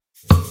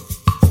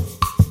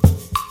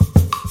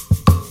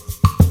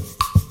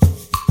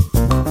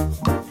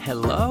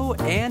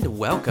Hello and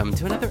welcome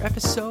to another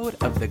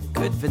episode of The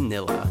Good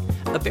Vanilla,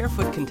 a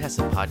Barefoot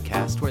Contessa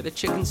podcast where the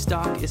chicken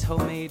stock is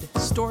homemade,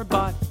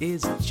 store-bought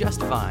is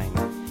just fine,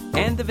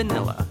 and the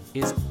vanilla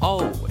is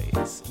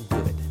always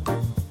good.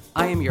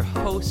 I am your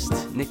host,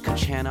 Nick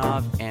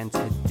Kachanov, and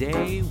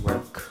today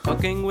we're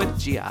cooking with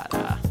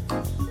Giada.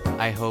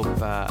 I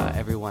hope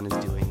everyone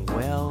is doing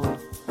well.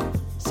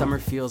 Summer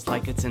feels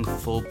like it's in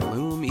full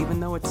bloom, even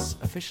though it's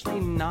officially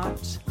not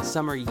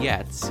summer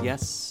yet.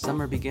 Yes,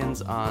 summer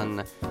begins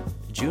on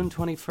June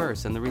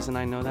 21st, and the reason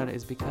I know that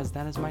is because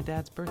that is my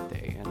dad's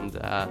birthday, and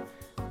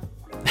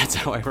that's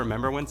how I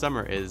remember when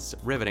summer is.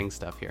 Riveting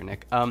stuff here,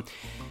 Nick.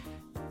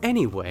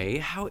 Anyway,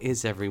 how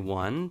is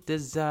everyone?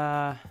 Does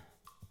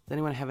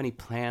anyone have any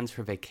plans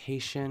for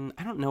vacation?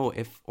 I don't know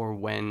if or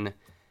when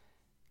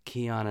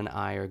Keon and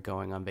I are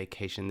going on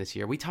vacation this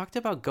year. We talked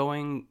about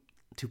going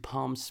to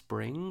Palm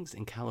Springs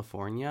in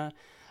California.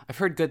 I've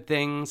heard good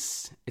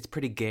things. It's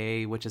pretty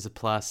gay, which is a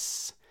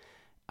plus.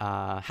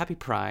 Happy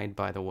Pride,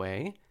 by the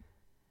way.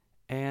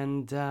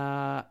 And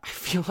I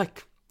feel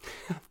like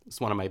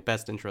it's one of my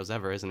best intros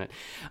ever, isn't it?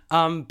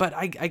 But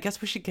I guess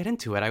we should get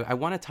into it. I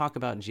want to talk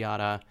about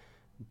Giada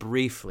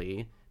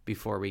briefly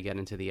before we get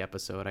into the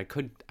episode. I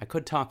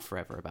could talk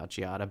forever about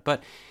Giada,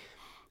 but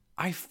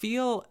I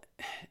feel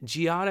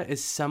Giada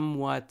is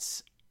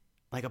somewhat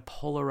like a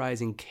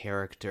polarizing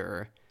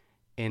character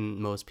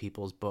in most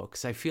people's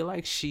books. I feel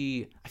like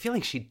she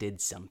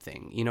did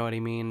something. You know what I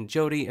mean?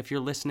 Jody, if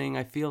you're listening,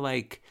 I feel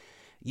like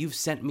you've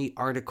sent me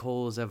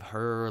articles of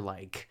her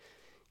like,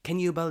 can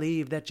you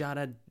believe that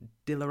Giada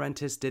De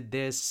Laurentiis did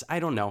this? I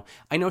don't know.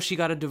 I know she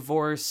got a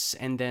divorce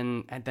and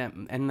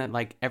that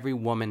like every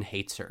woman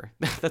hates her.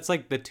 That's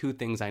like the two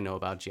things I know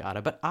about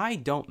Giada, but I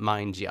don't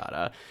mind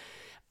Giada.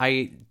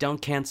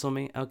 Don't cancel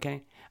me,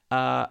 okay?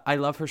 I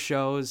love her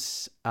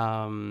shows.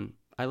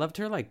 I loved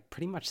her like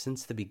pretty much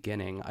since the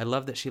beginning. I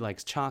love that she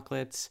likes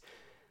chocolates.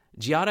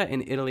 Giada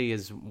in Italy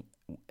is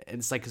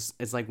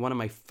like one of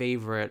my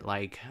favorite,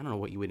 like, I don't know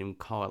what you would even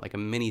call it, like a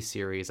mini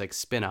series, like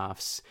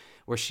spin-offs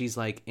where she's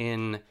like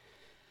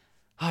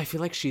I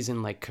feel like she's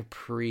in like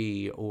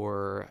Capri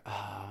or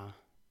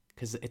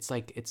because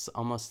it's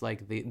almost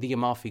like the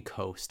Amalfi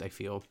Coast. I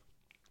feel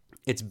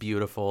it's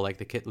beautiful. Like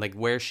the kid, like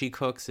where she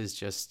cooks is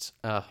just,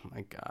 oh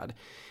my God.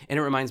 And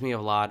it reminds me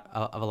of a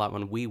lot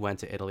when we went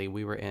to Italy.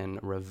 We were in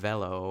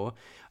Ravello,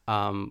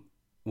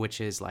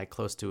 which is like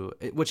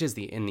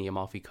in the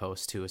Amalfi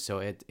Coast too. So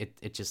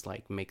it just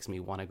like makes me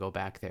want to go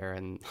back there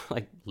and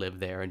like live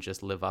there and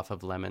just live off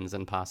of lemons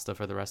and pasta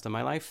for the rest of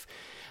my life.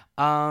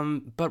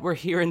 But we're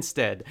here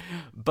instead.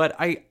 But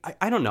I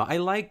don't know. I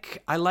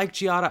like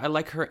Giada. I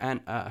like her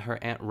aunt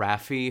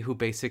Raffi, who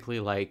basically,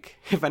 like,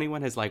 if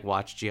anyone has like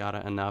watched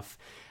Giada enough,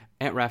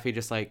 Aunt Raffi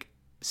just like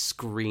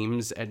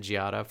screams at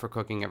Giada for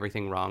cooking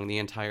everything wrong the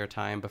entire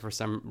time. But for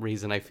some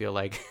reason, I feel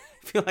like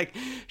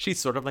she's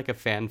sort of like a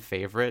fan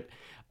favorite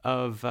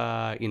of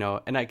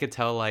and I could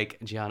tell like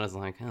Giada's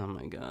like, oh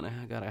my God,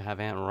 I gotta have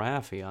Aunt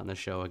Raffi on the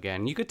show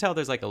again. You could tell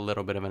there's like a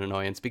little bit of an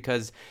annoyance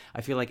because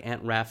I feel like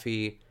Aunt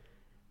Raffi,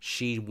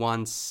 she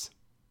wants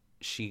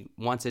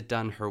it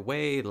done her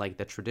way, like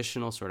the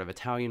traditional sort of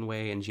Italian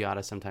way, and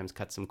Giada sometimes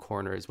cuts some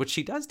corners, which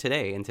she does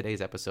today in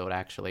today's episode,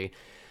 actually.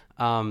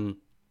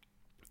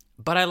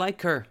 But I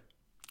like her.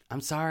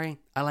 I'm sorry.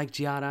 I like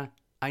Giada.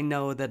 I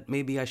know that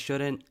maybe I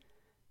shouldn't,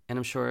 and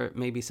I'm sure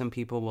maybe some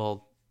people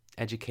will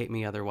educate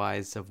me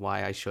otherwise of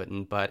why I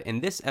shouldn't. But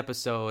in this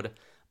episode,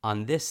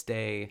 on this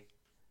day,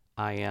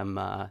 I am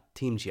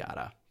Team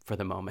Giada for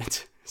the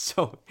moment.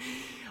 So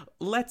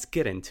let's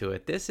get into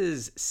it. This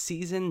is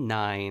season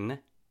 9,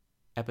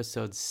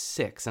 episode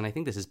 6, and I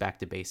think this is Back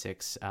to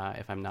Basics,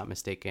 if I'm not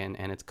mistaken,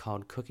 and it's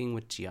called Cooking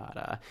with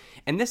Giada.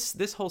 And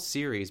this whole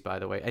series, by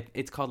the way,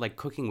 it's called like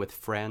Cooking with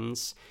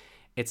Friends.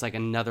 It's like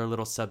another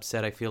little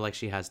subset. I feel like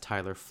she has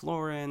Tyler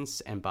Florence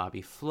and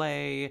Bobby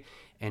Flay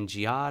and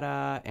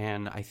Giada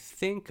and I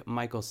think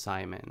Michael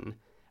Simon.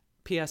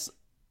 P.S.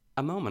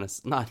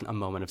 Not a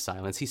moment of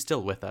silence. He's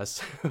still with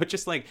us.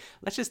 Just like,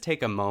 let's just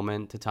take a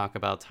moment to talk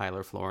about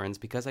Tyler Florence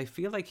because I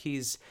feel like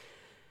he's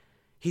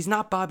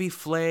not Bobby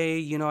Flay,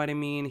 you know what I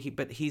mean?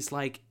 But he's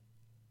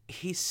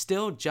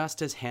still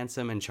just as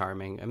handsome and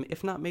charming,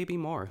 if not maybe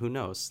more, who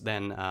knows,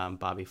 than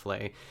Bobby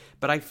Flay.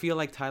 But I feel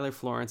like Tyler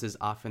Florence is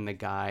often the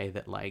guy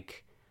that,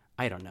 like,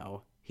 I don't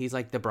know, he's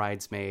like the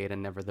bridesmaid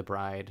and never the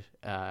bride.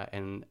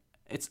 And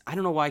I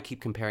don't know why I keep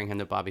comparing him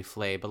to Bobby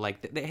Flay, but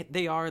like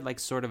they are like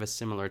sort of a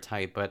similar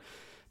type. But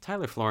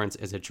Tyler Florence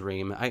is a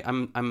dream.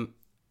 I'm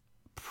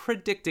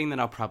predicting that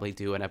I'll probably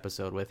do an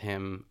episode with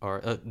him or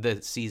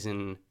the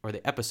season or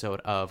the episode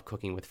of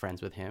Cooking with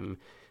Friends with him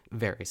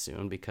very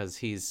soon because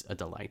he's a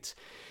delight.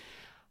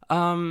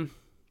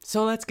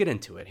 So let's get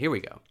into it. Here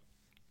we go.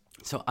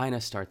 So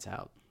Ina starts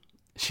out.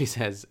 She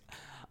says,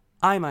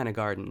 I'm Ina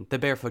Garden, the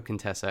Barefoot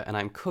Contessa, and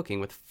I'm cooking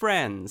with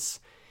friends.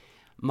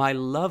 My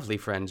lovely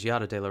friend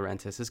Giada De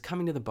Laurentiis is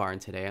coming to the barn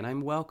today, and I'm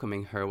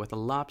welcoming her with a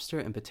lobster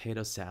and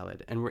potato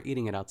salad, and we're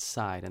eating it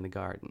outside in the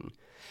garden.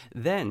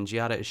 Then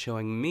Giada is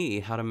showing me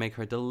how to make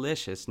her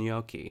delicious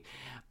gnocchi.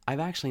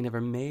 I've actually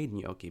never made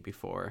gnocchi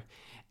before.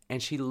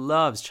 and she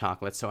loves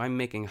chocolate, so I'm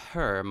making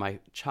her my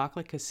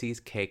chocolate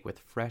cassis cake with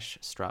fresh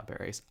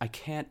strawberries. I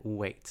can't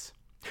wait.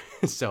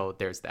 So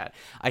there's that.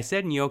 I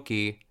said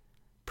gnocchi,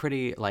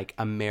 pretty like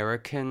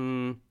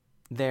American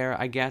there,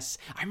 I guess.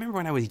 I remember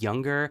when I was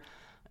younger,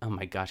 oh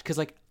my gosh, because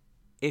like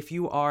if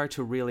you are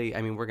to really,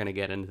 I mean, we're going to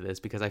get into this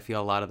because I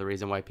feel a lot of the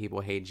reason why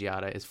people hate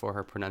Giada is for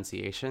her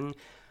pronunciation.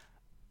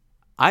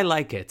 I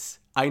like it.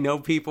 I know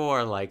people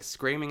are like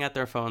screaming at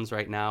their phones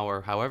right now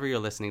or however you're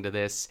listening to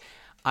this.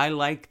 I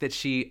like that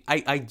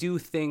I do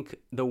think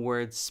the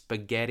word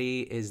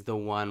spaghetti is the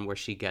one where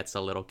she gets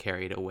a little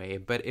carried away.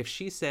 But if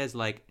she says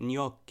like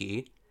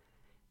gnocchi,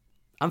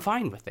 I'm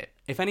fine with it.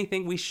 If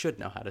anything, we should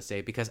know how to say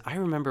it because I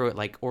remember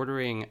like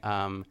ordering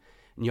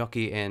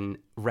gnocchi in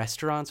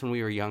restaurants when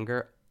we were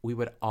younger. We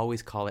would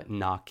always call it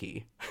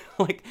gnocchi,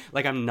 like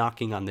I'm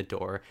knocking on the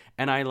door,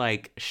 and I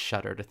like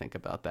shudder to think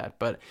about that.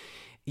 But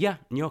yeah,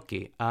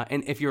 gnocchi.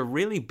 And if you're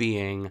really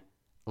being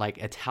like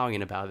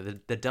Italian about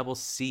it, the double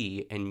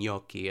C in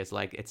gnocchi is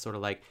like it's sort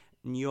of like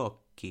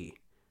gnocchi.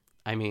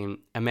 I mean,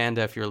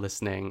 Amanda, if you're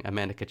listening,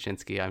 Amanda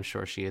Kaczynski, I'm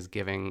sure she is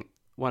giving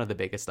one of the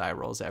biggest eye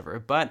rolls ever.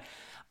 But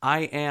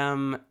I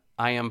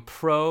am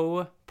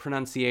pro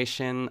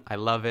pronunciation. I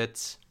love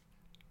it.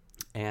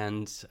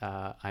 And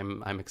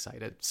I'm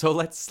excited. So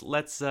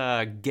let's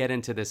get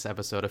into this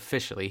episode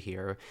officially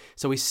here.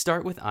 So we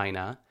start with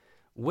Ina,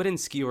 wooden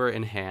skewer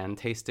in hand,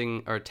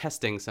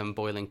 testing some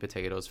boiling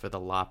potatoes for the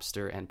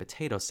lobster and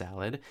potato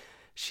salad.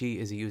 She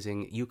is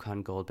using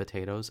Yukon Gold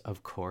potatoes,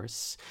 of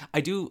course. I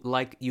do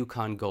like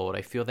Yukon Gold.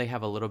 I feel they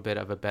have a little bit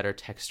of a better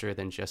texture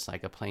than just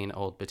like a plain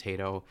old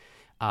potato.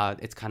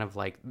 It's kind of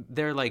like,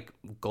 they're like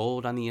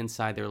gold on the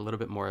inside. They're a little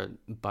bit more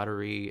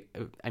buttery.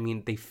 I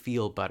mean, they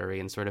feel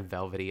buttery and sort of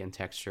velvety in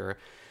texture.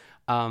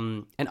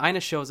 And Ina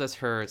shows us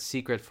her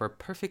secret for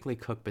perfectly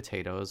cooked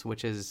potatoes,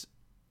 which is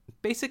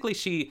basically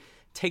she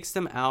takes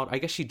them out. I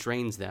guess she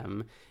drains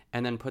them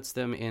and then puts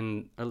them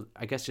in, or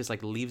I guess just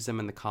like leaves them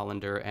in the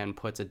colander and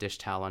puts a dish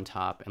towel on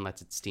top and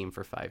lets it steam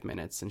for 5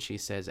 minutes. And she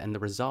says, and the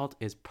result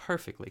is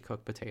perfectly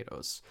cooked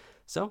potatoes.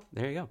 So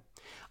there you go.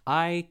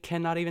 I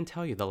cannot even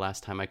tell you the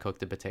last time I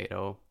cooked a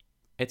potato.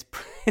 It's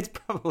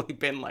probably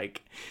been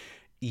like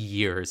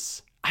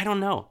years. I don't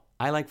know.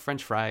 I like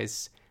French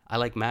fries. I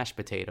like mashed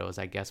potatoes.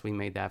 I guess we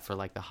made that for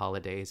like the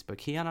holidays. But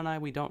Kiana and I,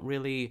 we don't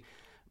really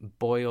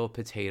boil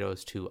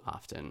potatoes too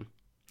often.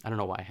 I don't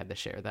know why I had to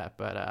share that,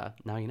 but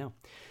now you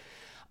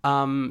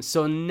know.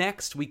 So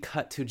next we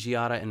cut to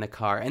Giada in the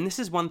car. And this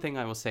is one thing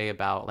I will say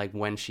about like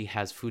when she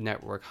has Food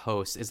Network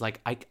hosts is like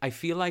I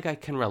feel like I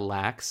can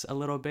relax a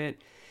little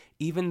bit,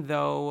 even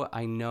though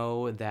I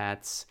know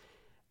that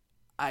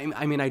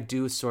I mean, I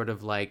do sort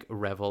of like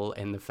revel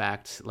in the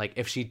fact, like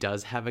if she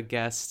does have a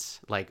guest,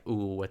 like,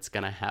 ooh, what's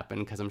going to happen?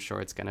 Because I'm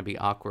sure it's going to be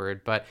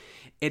awkward. But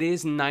it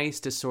is nice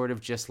to sort of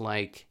just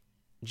like,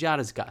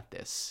 Giada's got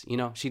this. You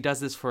know, she does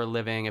this for a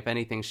living. If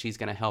anything, she's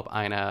going to help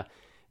Ina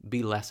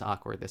be less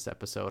awkward this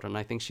episode. And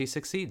I think she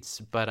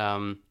succeeds. But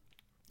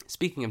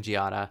speaking of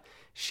Giada,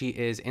 she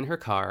is in her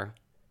car.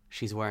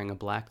 She's wearing a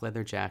black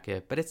leather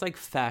jacket, but it's like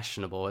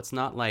fashionable. It's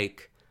not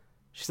like,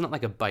 she's not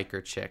like a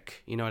biker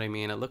chick. You know what I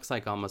mean? It looks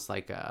like almost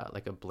like a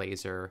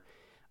blazer.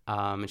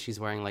 And she's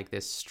wearing like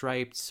this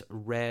striped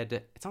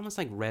red, it's almost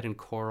like red and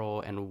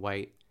coral and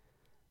white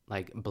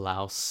like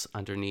blouse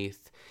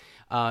underneath.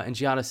 And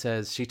Giada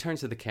says, she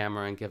turns to the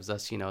camera and gives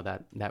us, you know,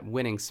 that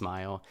winning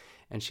smile.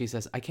 And she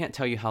says, I can't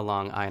tell you how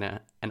long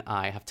Ina and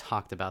I have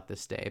talked about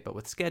this day, but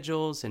with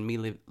schedules and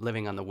me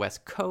living on the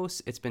West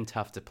Coast, it's been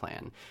tough to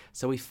plan.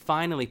 So we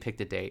finally picked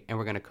a date and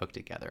we're going to cook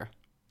together.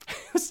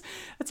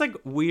 It's like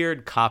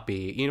weird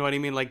copy. You know what I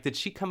mean? Like, did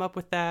she come up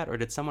with that or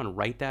did someone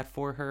write that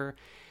for her?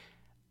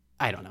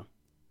 I don't know.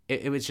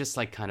 It was just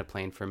like kind of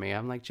plain for me.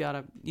 I'm like,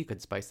 Giada, you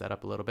could spice that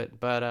up a little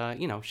bit, but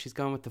you know, she's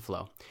going with the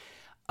flow.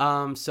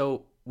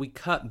 So we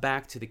cut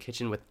back to the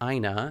kitchen with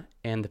Ina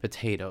and the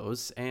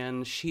potatoes,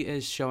 and she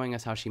is showing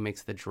us how she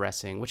makes the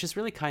dressing, which is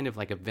really kind of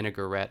like a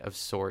vinaigrette of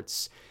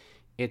sorts.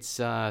 It's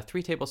 3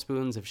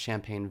 tablespoons of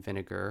champagne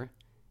vinegar,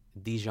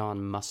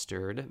 Dijon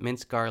mustard,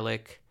 minced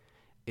garlic.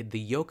 The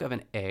yolk of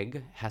an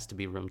egg has to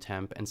be room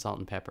temp, and salt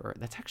and pepper.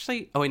 That's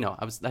actually, oh wait, no,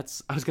 I was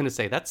going to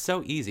say that's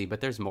so easy, but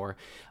there's more.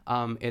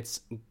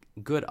 It's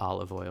good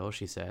olive oil,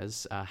 she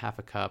says, half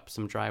a cup,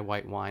 some dry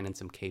white wine, and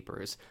some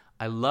capers.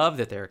 I love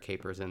that there are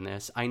capers in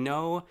this. I don't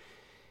know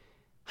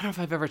if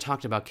I've ever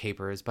talked about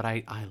capers, but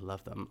I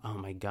love them. Oh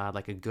my God,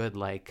 like a good,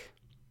 like,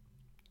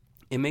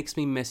 it makes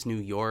me miss New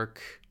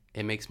York.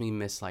 It makes me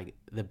miss like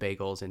the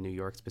bagels in New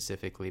York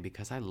specifically,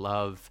 because I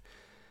love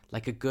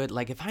like a good,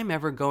 like if I'm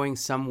ever going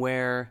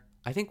somewhere,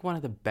 I think one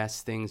of the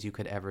best things you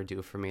could ever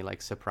do for me,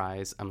 like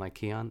surprise, I'm like,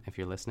 Keon, if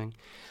you're listening,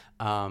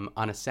 on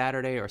a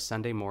Saturday or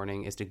Sunday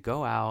morning is to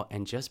go out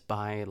and just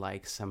buy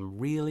like some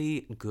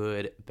really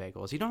good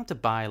bagels. You don't have to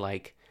buy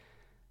like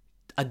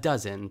a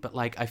dozen, but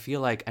like I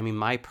feel like, I mean,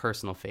 my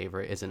personal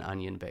favorite is an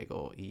onion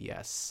bagel.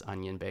 Yes,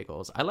 onion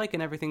bagels. I like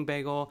an everything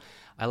bagel.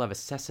 I love a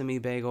sesame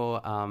bagel.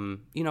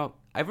 You know,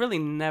 I've really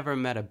never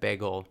met a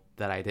bagel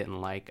that I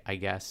didn't like, I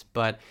guess,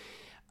 but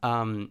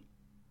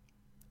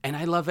And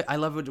I love it. I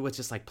love it with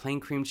just like plain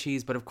cream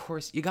cheese. But of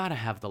course, you got to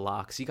have the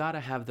lox. You got to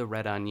have the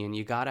red onion.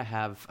 You got to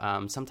have,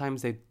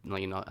 sometimes they,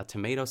 a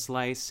tomato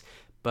slice.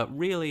 But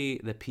really,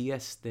 the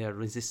pièce de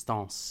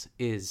résistance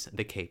is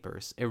the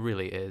capers. It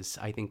really is.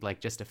 I think like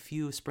just a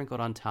few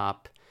sprinkled on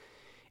top.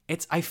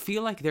 I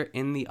feel like they're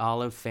in the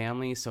olive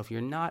family. So if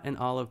you're not an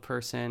olive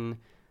person,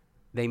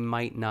 they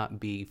might not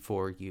be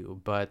for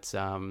you. But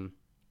I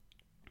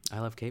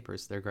love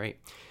capers. They're great.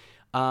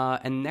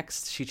 And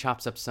next she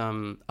chops up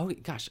some, oh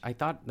gosh, I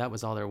thought that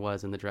was all there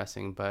was in the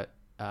dressing, but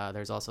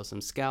there's also some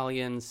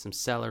scallions, some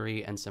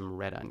celery, and some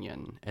red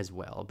onion as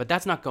well. But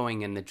that's not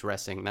going in the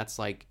dressing. That's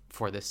like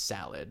for the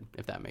salad,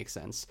 if that makes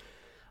sense.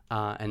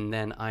 And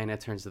then Ina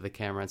turns to the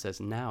camera and says,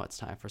 now it's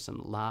time for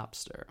some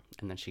lobster.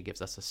 And then she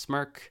gives us a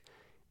smirk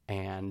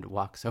and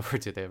walks over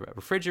to the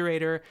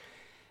refrigerator.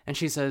 And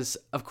she says,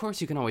 of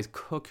course you can always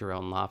cook your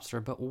own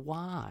lobster, but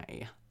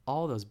why?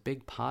 All those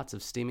big pots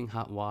of steaming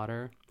hot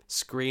water,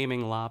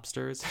 screaming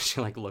lobsters.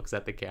 She like looks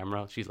at the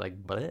camera. She's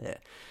like, bleh.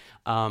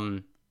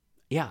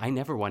 Yeah, I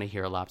never want to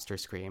hear a lobster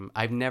scream.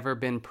 I've never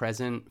been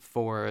present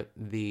for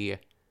the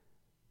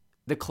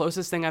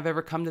closest thing I've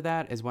ever come to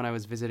that is when I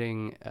was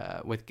visiting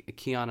with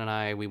Keon and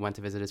I. We went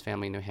to visit his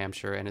family in New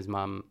Hampshire, and his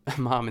mom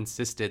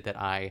insisted that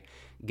I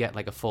get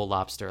like a full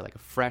lobster, like a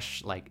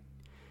fresh, like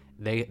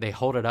they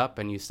hold it up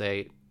and you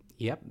say,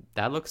 yep,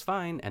 that looks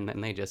fine. And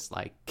then they just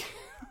like,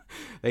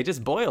 they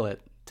just boil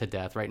it to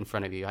death right in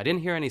front of you. I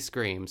didn't hear any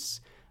screams.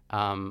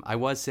 I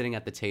was sitting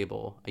at the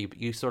table.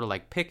 You sort of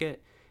like pick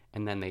it,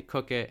 and then they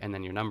cook it, and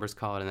then your number's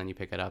called, and then you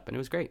pick it up, and it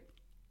was great.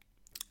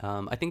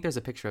 I think there's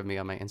a picture of me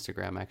on my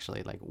Instagram,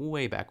 actually, like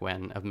way back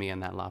when, of me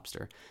and that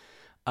lobster.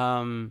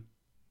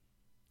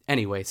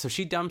 Anyway, so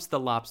she dumps the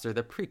lobster,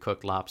 the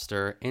pre-cooked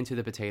lobster, into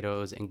the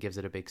potatoes and gives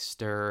it a big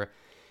stir.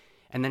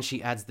 And then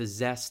she adds the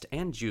zest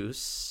and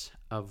juice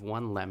of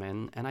one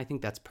lemon, and I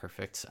think that's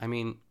perfect. I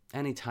mean,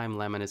 anytime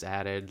lemon is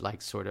added,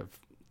 like sort of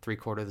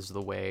 3/4 of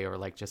the way, or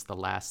like just the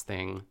last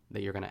thing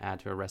that you're going to add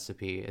to a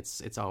recipe,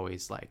 it's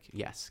always like,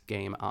 yes,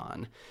 game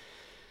on.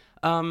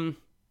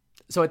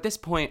 So at this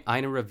point,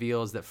 Ina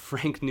reveals that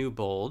Frank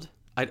Newbold,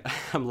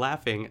 I'm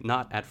laughing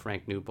not at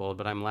Frank Newbold,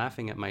 but I'm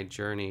laughing at my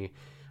journey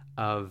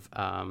of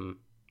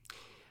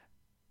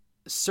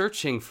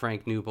searching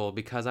Frank Newbold,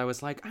 because I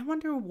was like, I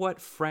wonder what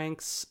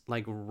Frank's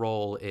like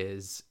role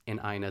is in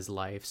Ina's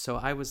life. So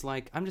I was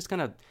like, I'm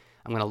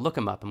gonna look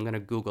him up. I'm gonna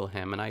Google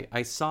him, and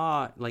I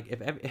saw like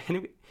if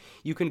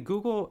you can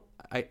Google.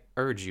 I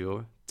urge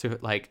you to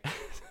like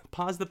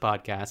pause the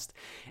podcast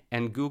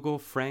and Google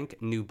Frank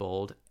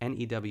Newbold,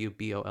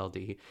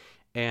 Newbold,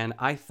 and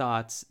I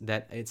thought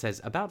that it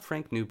says about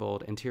Frank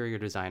Newbold, interior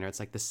designer. It's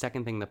like the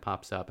second thing that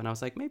pops up, and I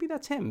was like, maybe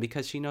that's him,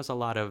 because she knows a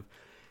lot of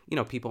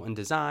people in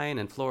design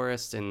and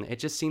florists, and it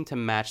just seemed to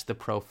match the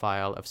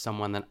profile of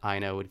someone that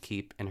Ina would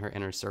keep in her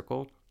inner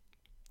circle.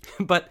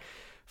 But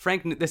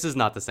this is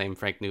not the same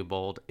Frank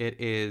Newbold. It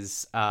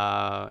is,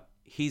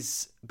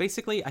 he's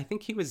basically, I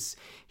think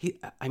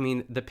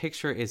the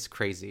picture is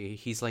crazy.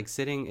 He's like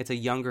sitting, it's a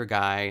younger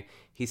guy.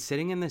 He's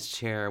sitting in this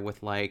chair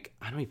with like,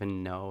 I don't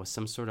even know,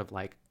 some sort of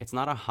like, it's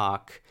not a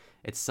hawk,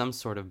 it's some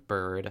sort of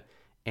bird,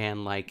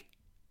 and like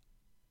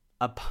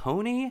a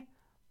pony.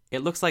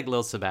 It looks like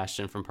Lil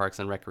Sebastian from Parks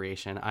and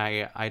Recreation.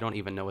 I don't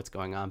even know what's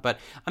going on, but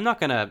I'm not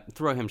going to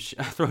throw him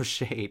throw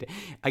shade.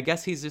 I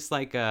guess he's just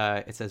like,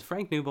 it says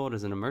Frank Newbold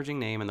is an emerging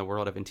name in the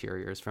world of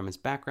interiors, from his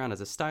background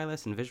as a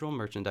stylist and visual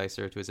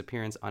merchandiser to his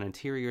appearance on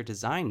Interior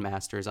Design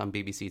Masters on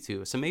BBC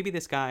Two. So maybe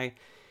this guy,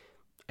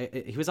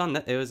 it was a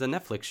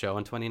Netflix show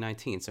in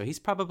 2019, so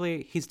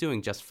he's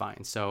doing just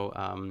fine.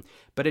 So,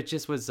 but it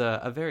just was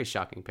a very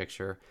shocking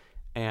picture.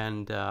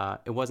 And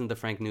it wasn't the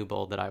Frank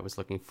Newbold that I was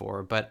looking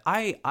for. But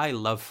I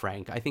love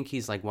Frank. I think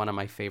he's like one of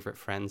my favorite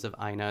friends of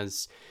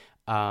Ina's,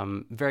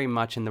 very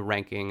much in the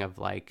ranking of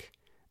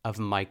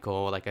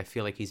Michael. Like, I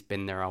feel like he's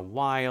been there a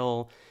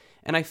while.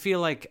 And I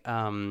feel like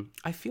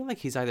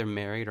he's either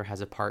married or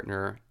has a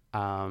partner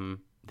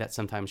that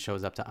sometimes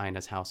shows up to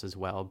Ina's house as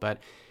well. But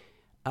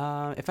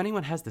if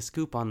anyone has the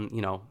scoop on,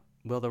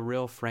 will the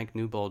real Frank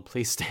Newbold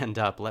please stand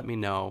up? Let me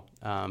know,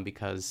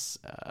 because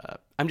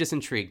I'm just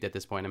intrigued at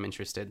this point. I'm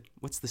interested.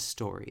 What's the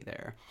story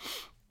there?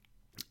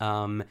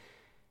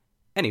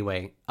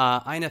 Anyway,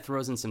 Ina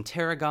throws in some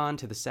tarragon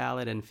to the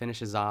salad and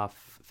finishes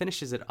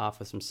it off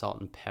with some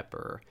salt and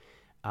pepper.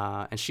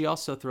 And she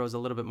also throws a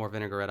little bit more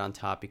vinaigrette on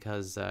top,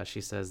 because she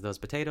says those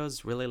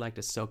potatoes really like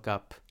to soak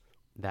up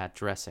that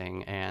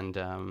dressing. And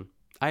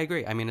I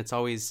agree. I mean, it's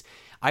always,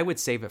 I would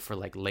save it for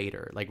like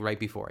later, like right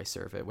before I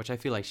serve it, which I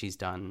feel like she's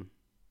done,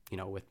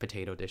 with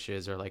potato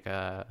dishes or like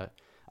a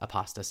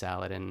pasta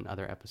salad in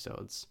other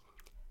episodes.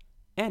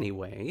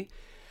 Anyway,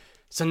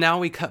 so now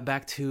we cut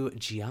back to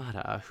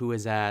Giada, who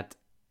is at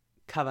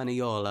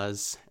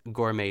Cavaniola's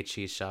gourmet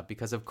cheese shop,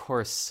 because of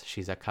course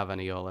she's at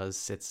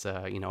Cavaniola's. It's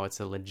it's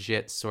a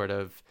legit sort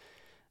of,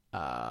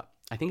 I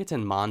think it's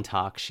in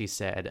Montauk, she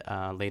said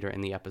later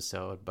in the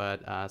episode.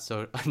 But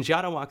so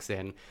Giada walks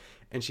in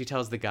and she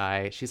tells the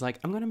guy, she's like,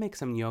 I'm going to make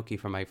some gnocchi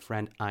for my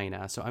friend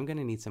Ina, so I'm going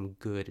to need some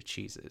good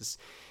cheeses.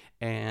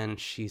 and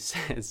she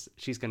says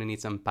she's going to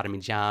need some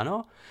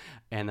parmigiano.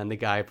 And then the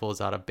guy pulls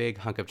out a big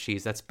hunk of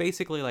cheese that's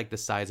basically like the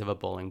size of a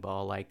bowling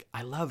ball. Like,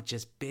 I love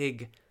just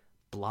big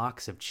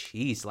blocks of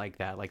cheese like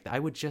that. Like, I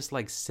would just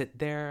like sit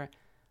there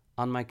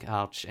on my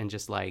couch and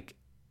just like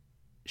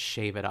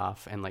shave it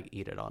off and like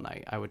eat it all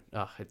night. I would,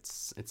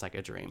 it's like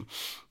a dream.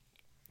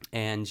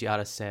 And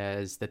Giada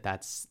says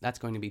that's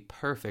going to be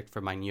perfect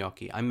for my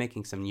gnocchi. I'm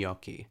making some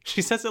gnocchi.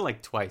 She says it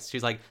like twice.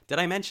 She's like, did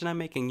I mention I'm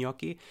making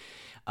gnocchi?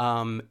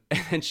 And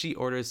then she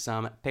orders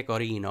some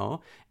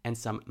pecorino and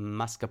some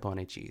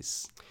mascarpone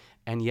cheese.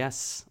 And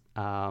yes,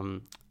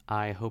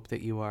 I hope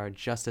that you are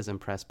just as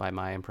impressed by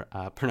my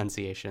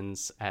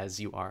pronunciations as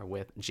you are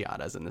with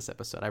Giada's in this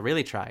episode. I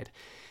really tried.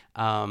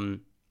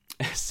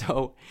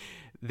 So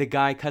the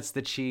guy cuts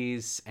the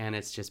cheese and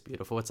it's just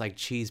beautiful. It's like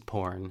cheese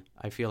porn.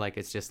 I feel like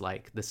it's just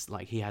like this,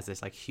 like he has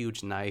this like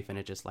huge knife and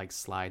it just like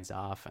slides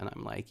off. And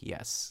I'm like,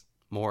 yes,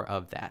 more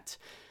of that.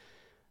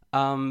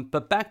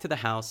 But back to the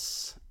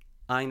house.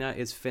 Ina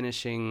is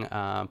finishing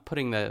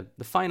putting the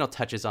final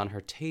touches on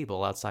her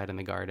table outside in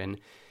the garden.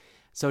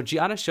 So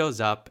Giada shows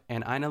up,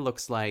 and Ina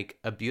looks like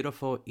a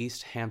beautiful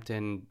East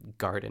Hampton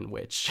garden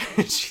witch.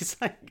 She's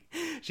like,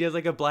 she has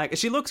like a black,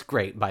 she looks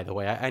great, by the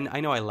way. I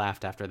know I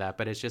laughed after that,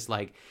 but it's just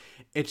like,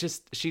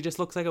 she just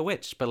looks like a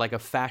witch, but like a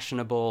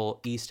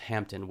fashionable East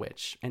Hampton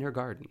witch in her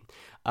garden.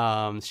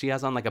 She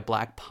has on like a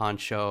black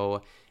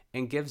poncho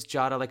and gives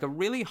Giada like a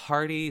really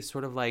hearty,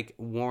 sort of like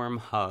warm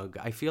hug.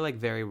 I feel like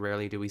very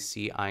rarely do we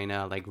see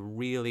Ina like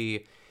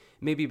really,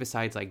 maybe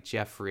besides like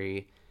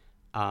Jeffrey,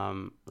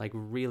 like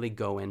really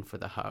go in for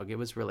the hug. It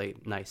was really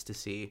nice to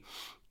see.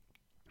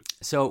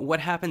 So what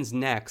happens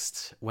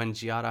next when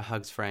Giada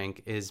hugs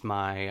Frank is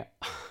my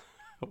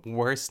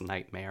worst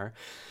nightmare.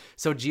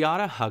 So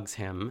Giada hugs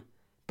him,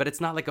 but it's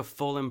not like a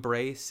full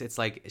embrace. It's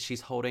like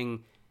she's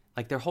holding,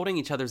 like they're holding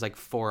each other's like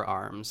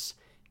forearms,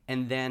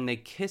 and then they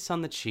kiss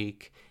on the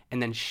cheek,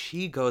 and then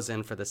she goes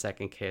in for the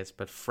second kiss,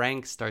 but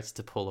Frank starts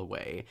to pull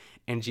away.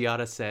 And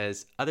Giada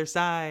says, other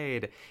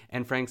side.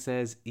 And Frank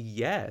says,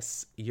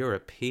 yes,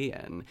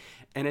 European.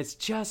 And it's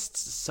just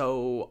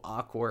so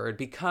awkward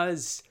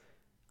because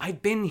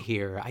I've been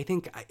here. I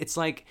think it's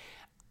like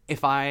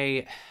if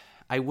I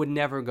would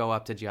never go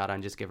up to Giada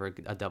and just give her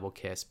a double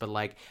kiss. But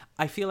like,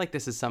 I feel like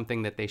this is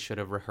something that they should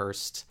have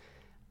rehearsed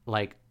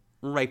like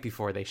right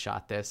before they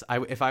shot this.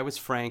 If I was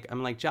Frank,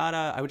 I'm like,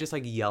 Giada, I would just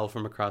like yell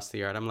from across the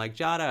yard. I'm like,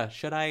 Giada,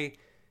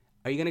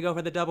 are you going to go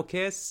for the double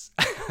kiss?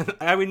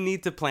 I would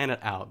need to plan it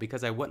out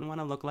because I wouldn't want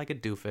to look like a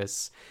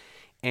doofus.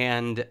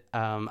 And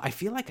I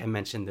feel like I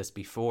mentioned this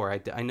before.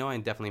 I know I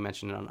definitely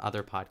mentioned it on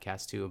other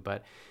podcasts too,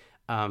 but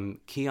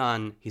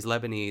Kian, he's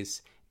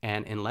Lebanese,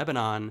 and in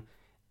Lebanon,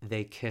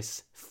 they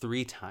kiss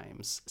 3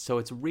 times. So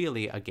it's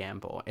really a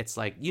gamble. It's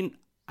like,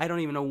 I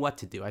don't even know what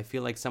to do. I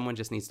feel like someone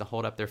just needs to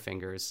hold up their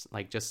fingers.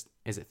 Like, just,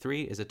 is it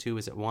 3? Is it 2?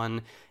 Is it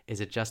 1? Is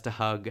it just a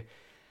hug?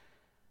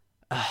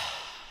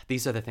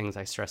 These are the things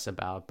I stress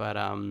about. But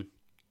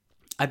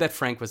I bet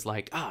Frank was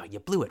like, you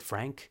blew it,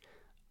 Frank.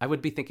 I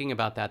would be thinking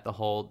about that the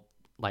whole,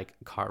 like,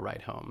 car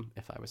ride home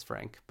if I was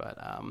Frank. But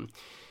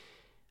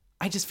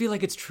I just feel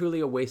like it's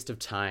truly a waste of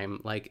time,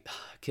 like,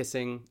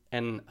 kissing.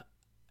 And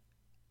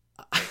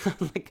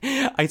like,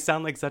 I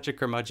sound like such a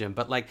curmudgeon,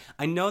 but like,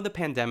 I know the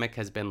pandemic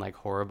has been like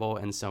horrible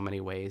in so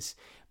many ways,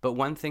 but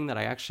one thing that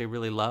I actually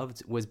really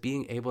loved was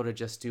being able to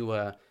just do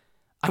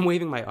I'm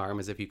waving my arm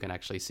as if you can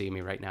actually see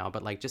me right now,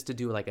 but like just to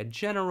do like a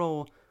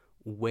general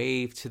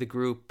wave to the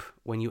group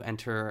when you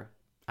enter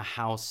a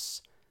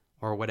house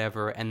or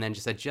whatever, and then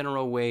just a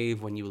general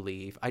wave when you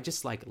leave. I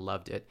just like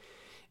loved it.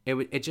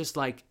 It just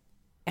like,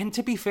 and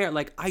to be fair,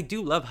 like I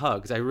do love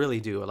hugs. I really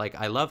do. Like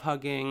I love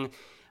hugging.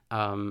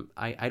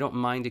 I don't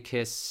mind a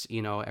kiss,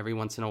 every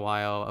once in a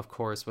while, of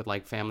course, with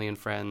like family and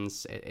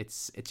friends.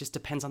 It just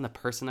depends on the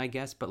person, I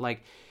guess. But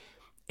like,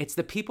 it's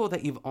the people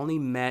that you've only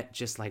met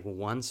just like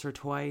once or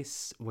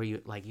twice where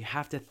you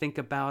have to think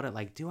about it.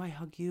 Like, do I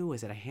hug you?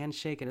 Is it a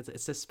handshake? And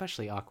it's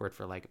especially awkward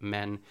for like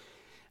men.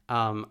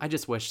 I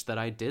just wish that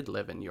I did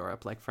live in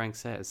Europe. Like Frank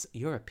says,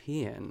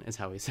 European is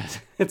how he says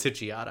it to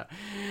Giada.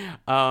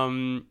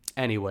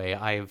 Anyway,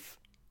 I've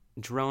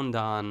droned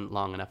on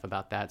long enough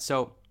about that.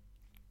 So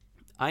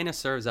Ina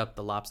serves up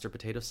the lobster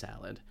potato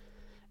salad,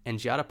 and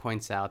Giada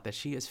points out that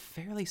she is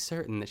fairly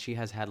certain that she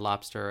has had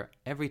lobster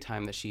every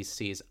time that she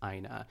sees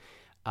Ina.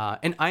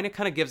 And Ina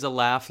kind of gives a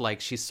laugh,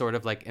 like she's sort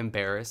of like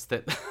embarrassed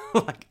that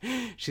like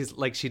she's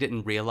like she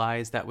didn't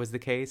realize that was the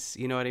case.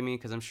 You know what I mean?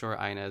 Because I'm sure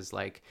Ina's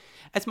like,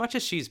 as much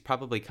as she's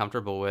probably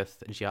comfortable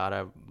with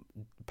Giada,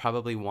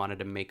 probably wanted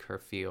to make her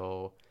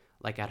feel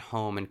like at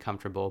home and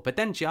comfortable. But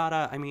then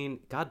Giada, I mean,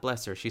 God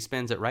bless her, she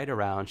spins it right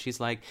around. She's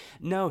like,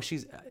 no,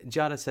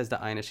 Giada says to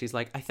Ina, she's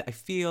like, I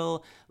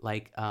feel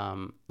like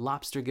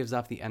lobster gives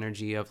off the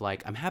energy of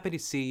like, I'm happy to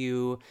see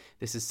you.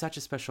 This is such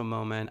a special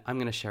moment. I'm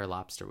going to share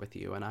lobster with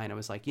you. And Ina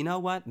was like, you know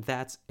what?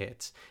 That's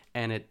it.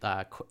 And it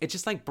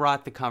just like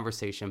brought the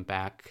conversation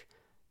back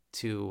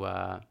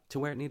to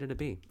where it needed to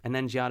be. And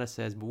then Giada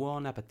says,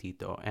 Buon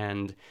appetito.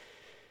 And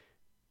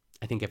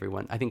I think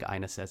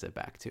Ina says it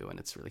back too, and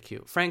it's really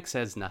cute. Frank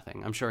says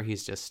nothing. I'm sure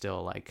he's just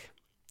still like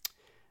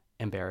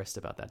embarrassed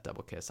about that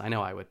double kiss. I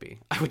know I would be.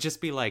 I would just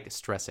be like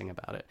stressing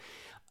about it.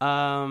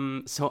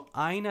 So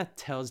Ina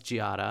tells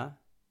Giada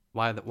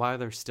while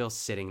they're still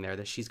sitting there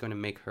that she's going to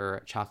make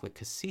her chocolate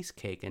cassis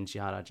cake, and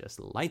Giada just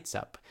lights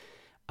up.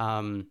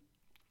 And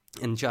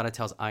Giada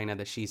tells Ina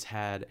that she's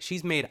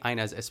made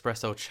Ina's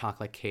espresso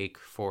chocolate cake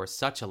for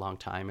such a long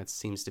time. It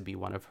seems to be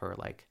one of her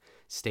like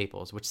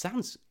staples, which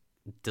sounds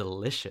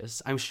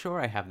delicious. I'm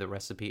sure I have the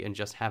recipe and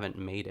just haven't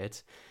made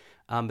it.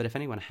 But if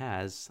anyone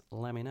has,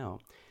 let me know.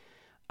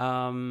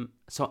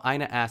 So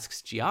Ina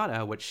asks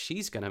Giada what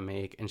she's gonna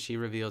make, and she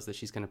reveals that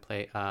she's gonna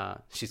make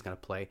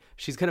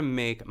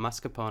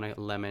mascarpone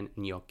lemon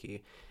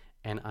gnocchi.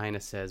 And Ina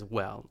says,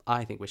 well,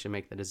 I think we should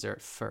make the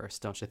dessert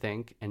first, don't you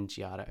think? And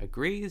Giada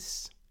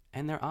agrees,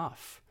 and they're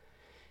off.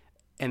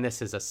 And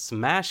this is a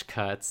smash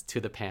cut to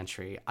the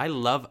pantry. I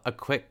love a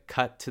quick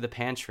cut to the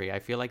pantry. I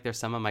feel like they're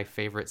some of my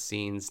favorite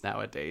scenes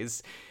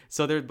nowadays.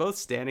 So they're both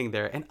standing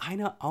there, and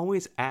Ina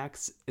always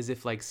acts as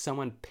if like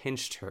someone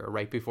pinched her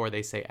right before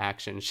they say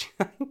action. She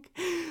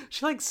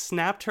like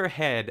snapped her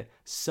head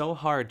so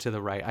hard to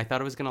the right. I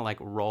thought it was gonna like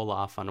roll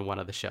off on one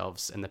of the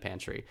shelves in the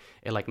pantry.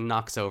 It like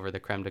knocks over the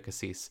creme de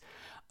cassis.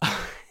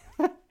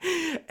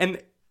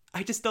 And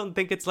I just don't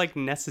think it's like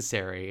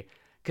necessary,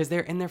 because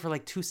they're in there for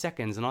like 2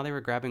 seconds, and all they were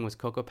grabbing was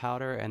cocoa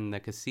powder and the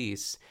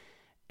cassis.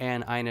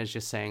 And Ina's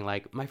just saying,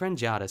 like, my friend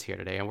Giada's here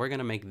today, and we're going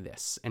to make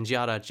this. And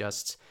Giada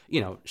just,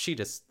 she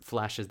just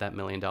flashes that $1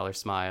 million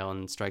smile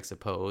and strikes a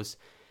pose.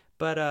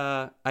 But,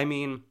 I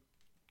mean,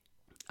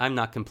 I'm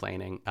not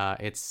complaining.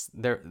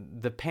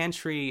 The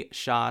pantry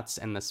shots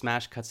and the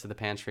smash cuts to the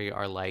pantry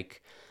are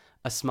like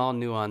a small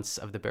nuance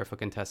of the Barefoot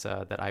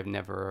Contessa that I've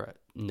never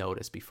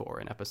noticed before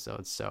in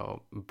episodes.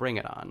 So bring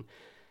it on.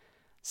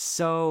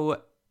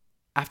 So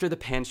after the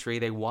pantry,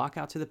 they walk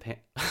out to the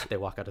pantry. They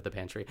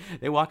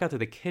walk out to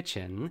the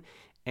kitchen,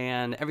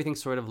 and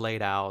everything's sort of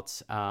laid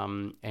out.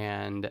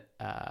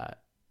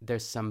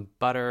 There's some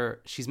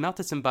butter. She's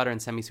melted some butter and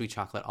semi-sweet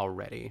chocolate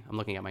already. I'm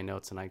looking at my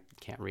notes and I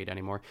can't read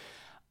anymore.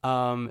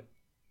 And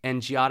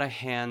Giada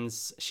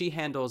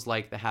handles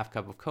like the half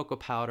cup of cocoa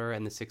powder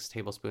and the 6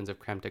 tablespoons of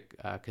creme de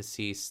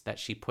cassis that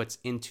she puts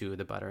into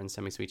the butter and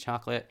semi-sweet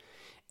chocolate.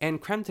 And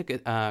creme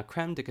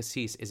de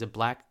cassis is a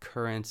black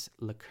currant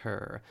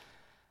liqueur.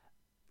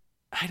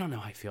 I don't know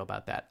how I feel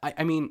about that.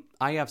 I mean,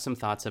 I have some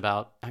thoughts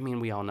about,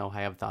 we all know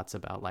I have thoughts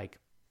about like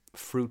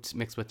fruit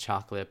mixed with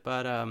chocolate,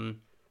 but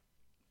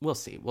we'll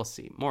see.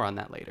 More on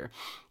that later.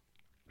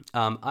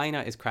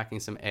 Ina is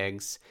cracking some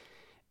eggs,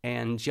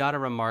 and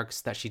Giada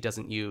remarks that she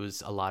doesn't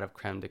use a lot of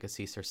creme de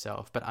cassis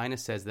herself, but Ina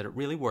says that it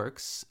really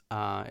works,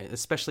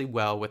 especially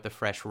well with the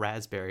fresh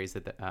raspberries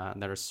that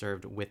are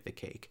served with the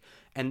cake.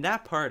 And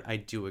that part I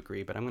do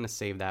agree, but I'm going to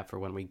save that for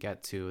when we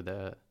get to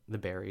the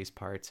berries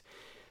part.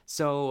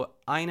 So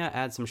Ina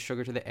adds some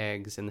sugar to the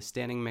eggs in the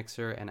standing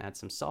mixer and adds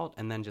some salt,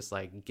 and then just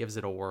like gives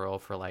it a whirl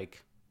for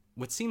like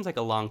what seems like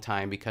a long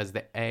time, because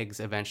the eggs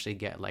eventually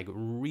get like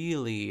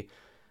really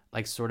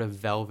like sort of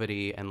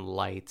velvety and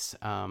light.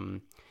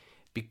 And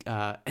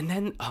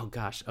then, oh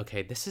gosh,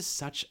 okay, this is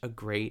such a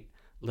great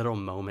little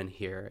moment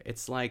here.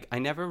 It's like I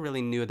never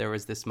really knew there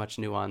was this much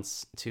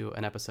nuance to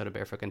an episode of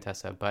Barefoot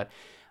Contessa, but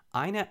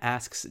Ina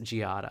asks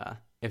Giada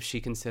if she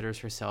considers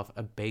herself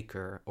a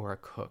baker or a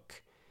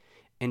cook.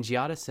 And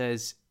Giada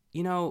says,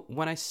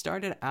 when I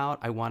started out,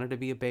 I wanted to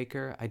be a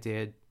baker. I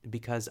did,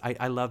 because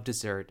I love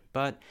dessert.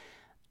 But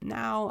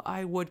now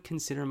I would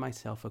consider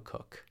myself a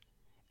cook.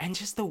 And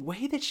just the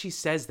way that she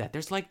says that,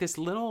 there's like this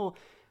little...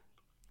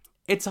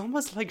 It's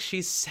almost like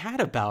she's sad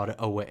about it.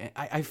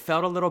 I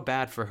felt a little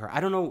bad for her. I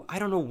don't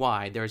know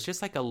why. There's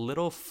just like a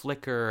little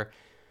flicker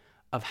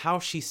of how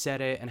she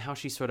said it and how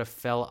she sort of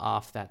fell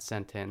off that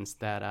sentence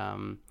that...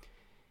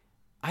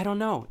 I don't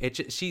know.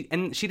 She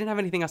didn't have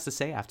anything else to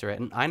say after it,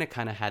 and Ina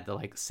kind of had to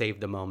like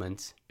save the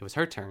moment. It was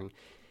her turn,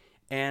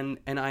 and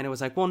Ina was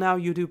like, "Well, now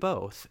you do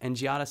both." And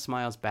Giada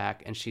smiles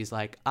back, and she's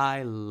like,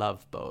 "I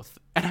love both."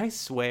 And I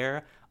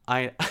swear,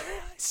 I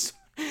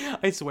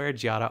swear,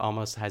 Giada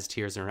almost has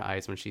tears in her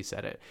eyes when she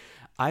said it.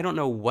 I don't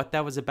know what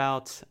that was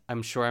about.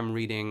 I'm sure I'm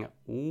reading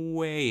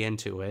way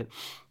into it,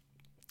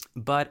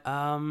 but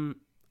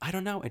I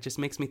don't know. It just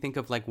makes me think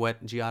of like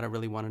what Giada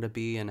really wanted to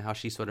be and how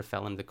she sort of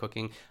fell into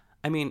cooking.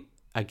 I mean,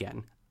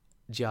 again,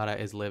 Giada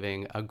is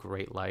living a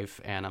great life,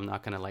 and I'm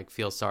not going to like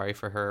feel sorry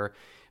for her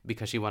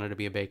because she wanted to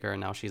be a baker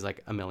and now she's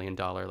like $1 million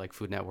like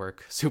Food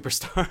Network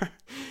superstar.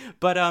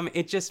 But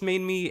it just made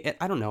me,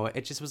 I don't know,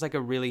 it just was like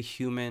a really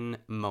human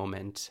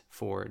moment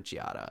for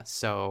Giada.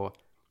 So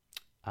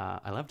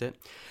I loved it.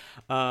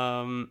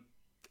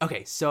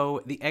 Okay,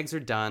 so the eggs are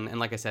done, and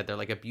like I said, they're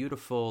like a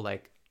beautiful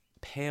like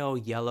pale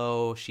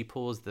yellow. She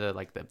pulls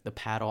the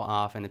paddle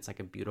off, and it's like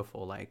a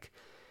beautiful like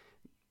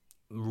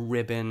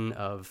ribbon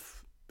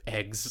of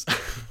eggs.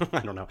 I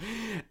don't know.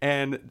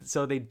 And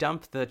so they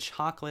dump the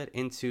chocolate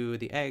into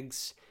the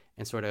eggs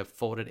and sort of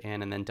fold it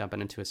in, and then dump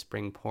it into a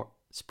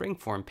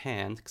springform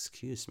pan,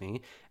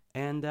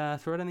 and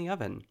throw it in the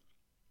oven.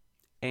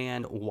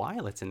 And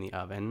while it's in the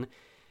oven,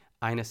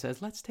 Ina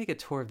says, let's take a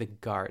tour of the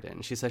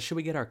garden. She says, should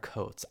we get our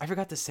coats? I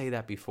forgot to say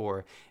that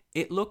before.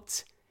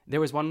 There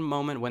was one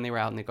moment when they were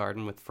out in the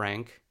garden with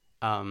Frank,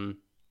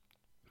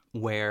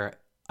 where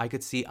I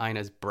could see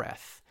Ina's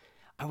breath.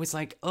 I was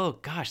like, oh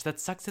gosh, that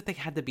sucks that they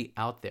had to be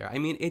out there. I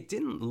mean, it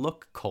didn't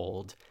look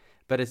cold,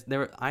 but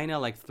Ina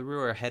like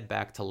threw her head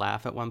back to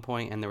laugh at one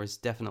point, and there was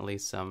definitely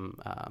some,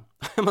 I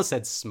almost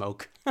said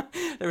smoke.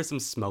 There was some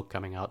smoke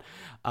coming out.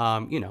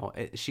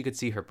 She could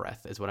see her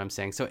breath is what I'm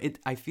saying. So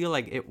I feel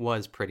like it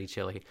was pretty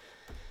chilly.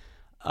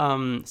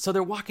 So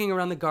they're walking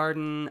around the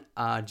garden.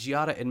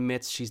 Giada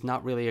admits she's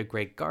not really a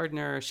great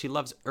gardener. She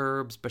loves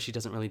herbs, but she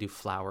doesn't really do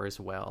flowers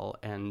well.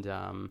 And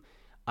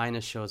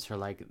Ina shows her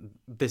like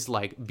this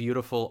like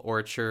beautiful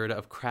orchard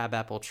of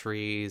crabapple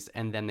trees,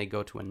 and then they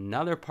go to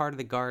another part of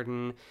the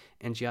garden,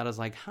 and Giada's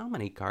like, "How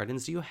many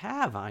gardens do you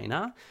have,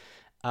 Ina?"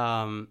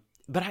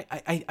 But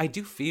I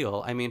do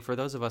feel, I mean, for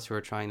those of us who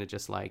are trying to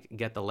just like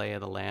get the lay of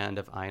the land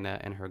of Ina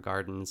and her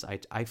gardens,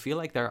 I feel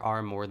like there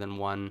are more than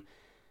one.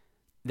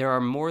 There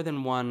are more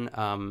than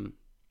one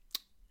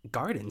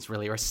gardens,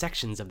 really, or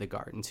sections of the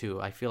garden, too.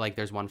 I feel like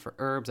there's one for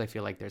herbs. I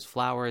feel like there's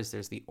flowers.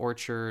 There's the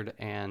orchard.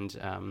 And,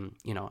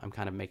 I'm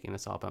kind of making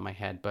this all up in my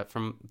head. But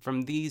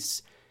from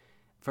this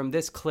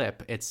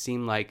clip, it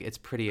seemed like it's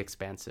pretty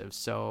expansive.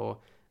 So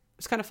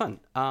it's kind of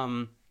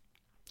fun.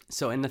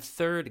 So in the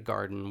third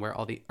garden, where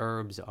all the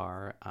herbs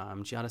are,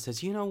 Giada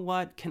says, you know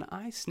what? Can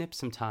I snip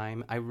some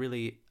time?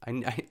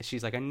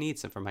 She's like, I need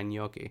some for my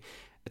gnocchi.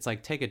 It's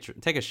like, take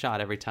a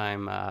shot every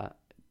time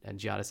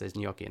Giada says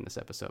gnocchi in this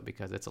episode,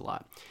 because it's a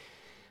lot.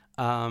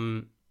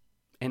 And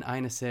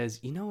Ina says,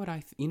 you know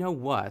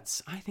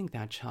what? I think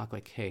that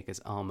chocolate cake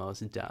is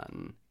almost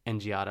done.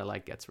 And Giada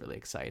like gets really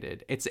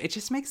excited. It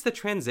just makes the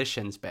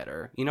transitions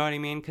better. You know what I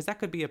mean? Because that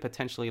could be a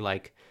potentially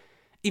like,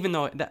 even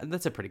though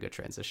that's a pretty good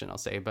transition, I'll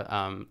say. But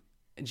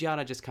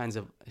Giada just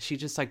she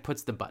just like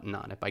puts the button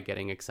on it by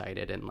getting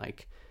excited and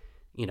like,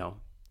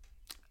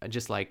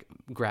 just like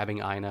grabbing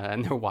Ina,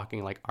 and they're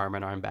walking like arm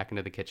in arm back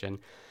into the kitchen.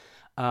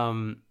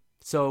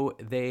 So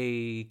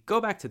they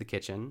go back to the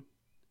kitchen.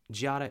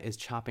 Giada is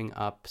chopping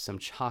up some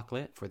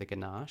chocolate for the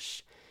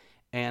ganache,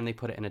 and they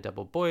put it in a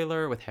double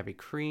boiler with heavy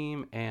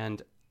cream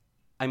and,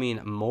 I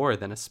mean, more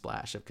than a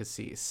splash of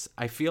cassis.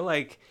 I feel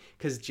like,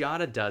 because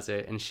Giada does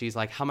it, and she's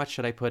like, how much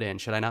should I put in?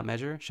 Should I not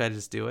measure? Should I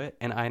just do it?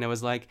 And Ina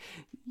was like,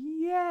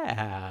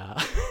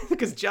 yeah.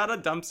 Because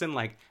Giada dumps in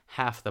like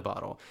half the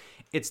bottle.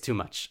 It's too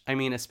much. I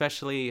mean,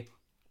 especially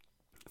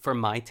for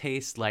my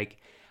taste, like,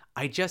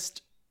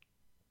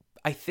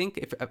 I think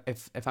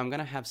if I'm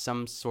gonna have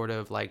some sort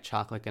of like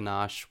chocolate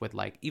ganache with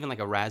like even like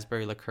a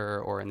raspberry liqueur,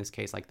 or in this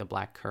case like the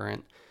black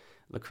currant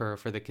liqueur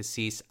for the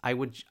cassis, I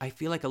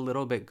feel like a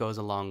little bit goes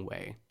a long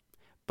way.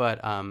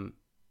 But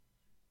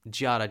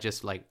Giada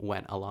just like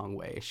went a long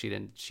way.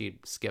 She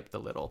skipped a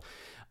little.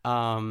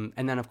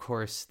 And then of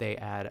course they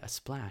add a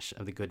splash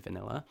of the good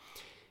vanilla.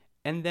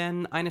 And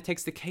then Ina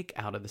takes the cake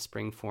out of the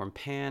springform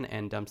pan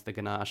and dumps the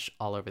ganache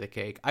all over the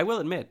cake. I will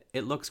admit,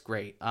 it looks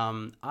great.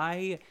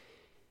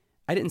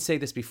 I didn't say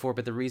this before,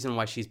 but the reason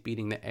why she's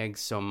beating the eggs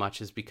so much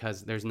is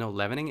because there's no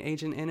leavening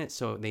agent in it,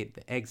 so the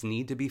eggs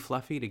need to be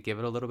fluffy to give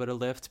it a little bit of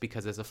lift,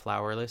 because it's a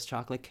flourless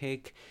chocolate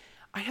cake.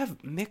 I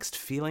have mixed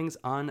feelings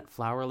on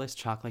flourless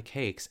chocolate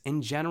cakes.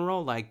 In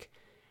general, like,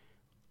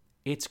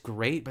 it's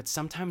great, but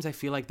sometimes I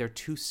feel like they're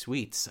too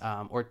sweet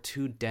or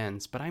too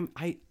dense. But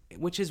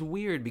which is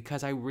weird,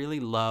 because I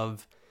really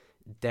love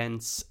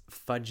dense,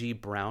 fudgy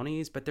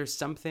brownies, but there's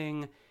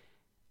something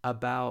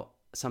about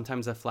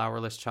sometimes a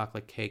flourless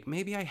chocolate cake.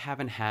 Maybe I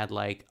haven't had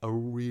like a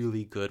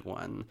really good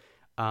one,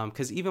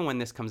 because even when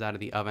this comes out of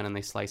the oven and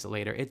they slice it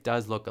later, it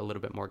does look a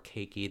little bit more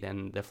cakey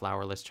than the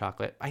flourless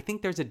chocolate. I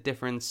think there's a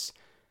difference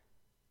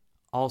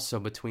also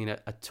between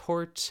a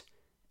torte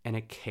and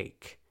a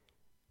cake.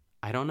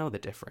 I don't know the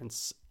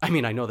difference. I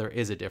mean, I know there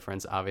is a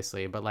difference,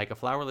 obviously, but like a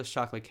flourless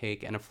chocolate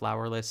cake and a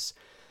flourless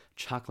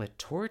chocolate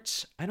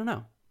torte, I don't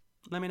know.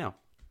 Let me know.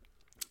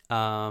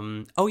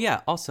 Oh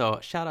yeah, also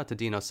shout out to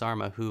Dino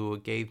Sarma, who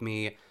gave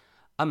me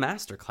a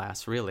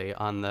masterclass really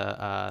on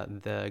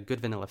the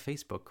Good Vanilla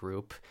Facebook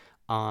group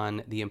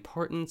on the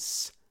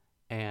importance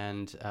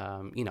and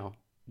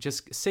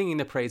just singing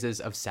the praises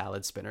of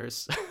salad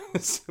spinners,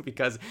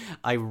 because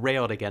I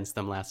railed against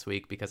them last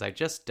week because I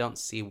just don't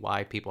see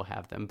why people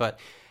have them. But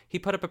he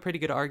put up a pretty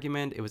good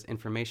argument. It was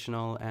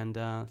informational, and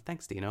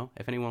thanks, Dino.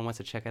 If anyone wants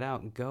to check it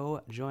out,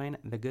 go join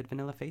the Good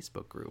Vanilla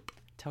Facebook group.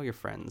 Tell your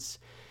friends.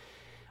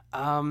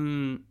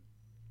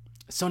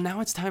 So now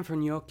it's time for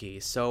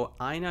gnocchi. So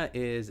Ina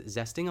is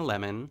zesting a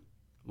lemon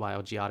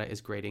while Giada is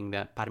grating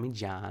the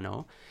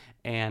parmigiano,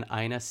 and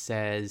Ina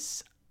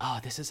says, oh,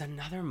 this is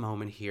another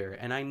moment here.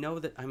 And I know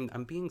that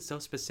I'm being so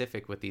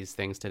specific with these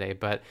things today,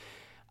 but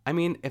I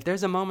mean, if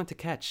there's a moment to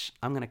catch,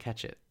 I'm going to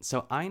catch it.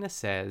 So Ina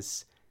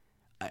says,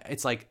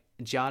 it's like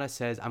Giada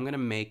says, I'm going to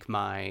make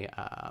my,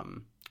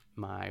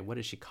 what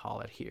does she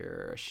call it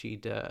here?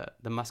 The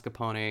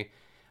mascarpone,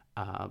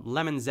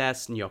 lemon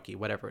zest gnocchi,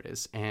 whatever it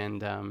is.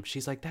 And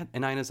she's like that,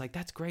 and Ina's like,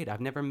 that's great,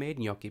 I've never made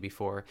gnocchi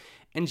before.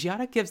 And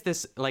Giada gives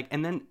this like,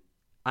 and then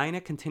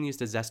Aina continues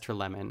to zest her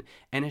lemon,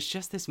 and it's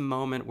just this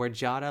moment where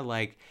Giada,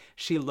 like,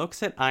 she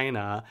looks at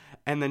Aina,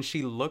 and then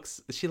she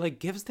like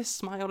gives this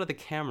smile to the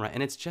camera,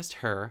 and it's just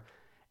her,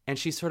 and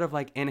she sort of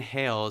like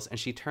inhales, and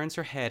she turns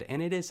her head,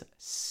 and it is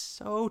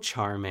so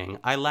charming.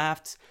 I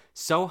laughed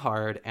so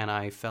hard, and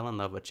I fell in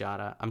love with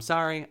Giada. I'm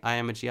sorry, I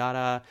am a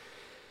Giada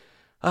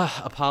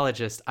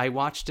apologist. I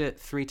watched it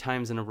 3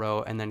 times in a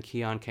row, and then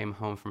Keon came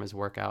home from his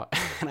workout,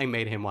 and I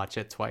made him watch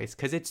it twice,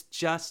 because it's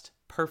just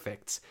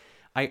perfect.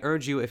 I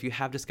urge you, if you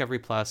have Discovery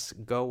Plus,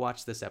 go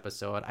watch this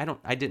episode. I'm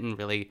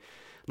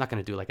not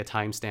going to do like a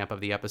timestamp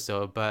of the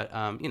episode, but,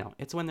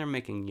 it's when they're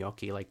making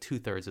gnocchi like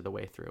 2/3 of the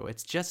way through.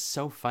 It's just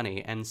so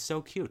funny and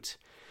so cute.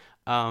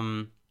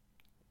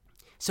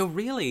 So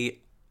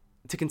really,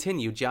 to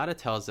continue, Giada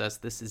tells us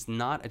this is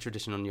not a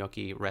traditional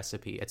gnocchi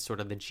recipe. It's sort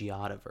of the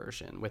Giada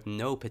version with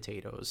no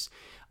potatoes.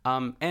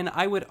 And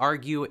I would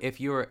argue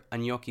if you're a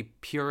gnocchi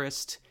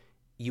purist,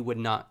 you would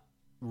not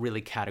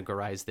really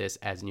categorize this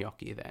as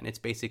gnocchi then. It's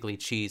basically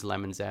cheese,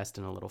 lemon zest,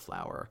 and a little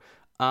flour,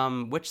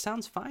 which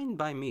sounds fine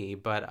by me.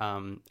 But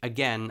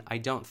again, I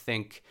don't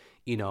think,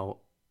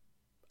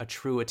 a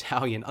true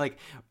Italian, like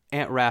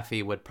Aunt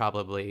Raffi would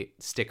probably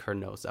stick her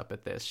nose up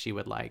at this. She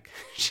would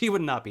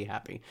not be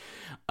happy.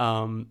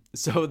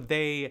 So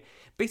they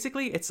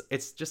basically,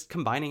 it's just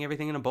combining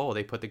everything in a bowl.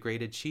 They put the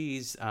grated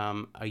cheese,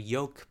 a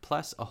yolk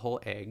plus a whole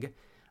egg,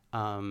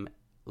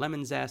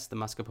 lemon zest, the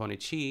mascarpone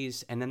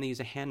cheese, and then they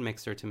use a hand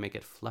mixer to make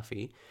it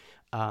fluffy.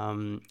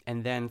 And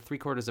then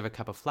 3/4 of a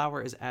cup of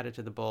flour is added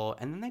to the bowl,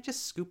 and then they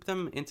just scoop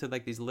them into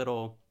like these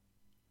little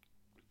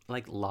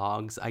like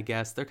logs, I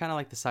guess. They're kind of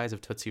like the size of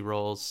Tootsie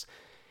Rolls.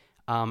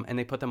 And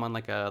they put them on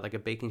like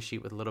a baking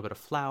sheet with a little bit of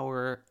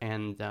flour,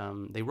 and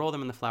they roll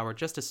them in the flour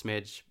just a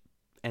smidge,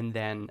 and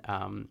then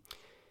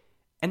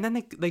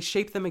they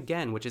shape them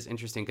again, which is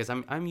interesting because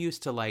I'm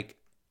used to like,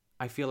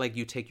 I feel like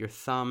you take your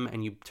thumb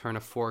and you turn a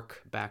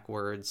fork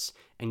backwards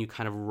and you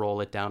kind of roll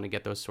it down to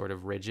get those sort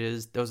of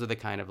ridges. Those are the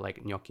kind of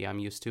like gnocchi I'm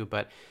used to.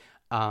 But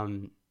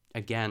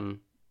again,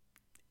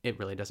 it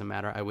really doesn't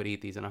matter. I would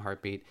eat these in a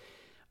heartbeat.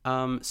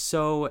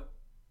 So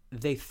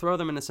they throw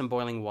them into some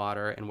boiling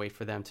water and wait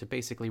for them to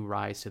basically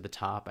rise to the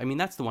top. I mean,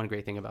 that's the one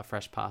great thing about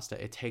fresh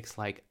pasta. It takes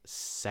like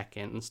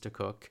seconds to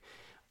cook.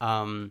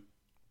 And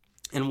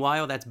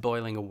while that's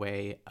boiling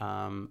away,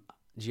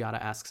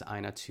 Giada asks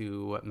Aina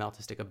to melt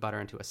a stick of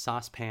butter into a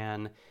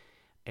saucepan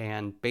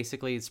and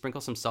basically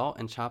sprinkle some salt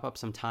and chop up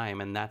some thyme,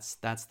 and that's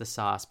the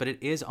sauce. But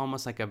it is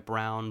almost like a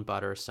brown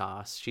butter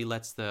sauce. She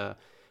lets the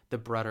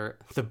butter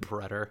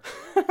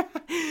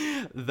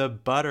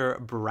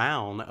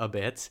brown a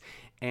bit,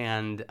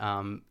 and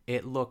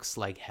it looks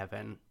like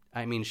heaven.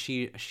 I mean,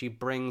 she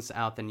brings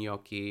out the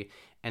gnocchi,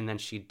 and then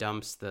she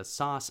dumps the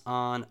sauce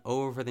on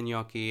over the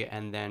gnocchi,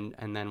 and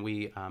then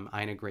we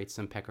Aina grates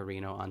some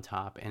pecorino on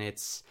top, and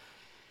it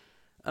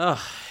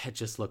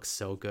just looks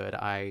so good.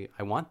 I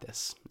want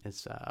this,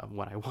 is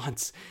what I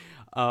want.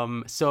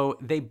 So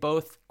they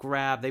both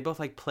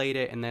like plate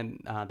it, and then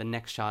the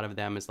next shot of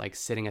them is like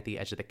sitting at the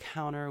edge of the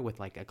counter with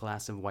like a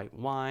glass of white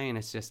wine.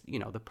 It's just,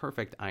 the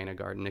perfect Aina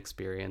Garden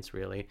experience,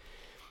 really.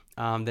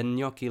 The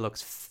gnocchi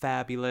looks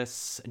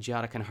fabulous.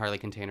 Giada can hardly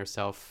contain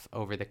herself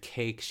over the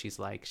cake. She's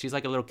like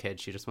a little kid.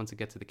 She just wants to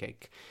get to the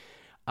cake.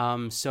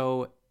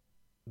 So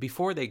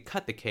before they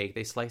cut the cake,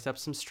 they slice up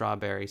some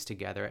strawberries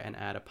together and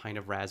add a pint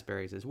of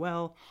raspberries as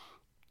well.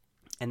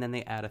 And then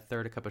they add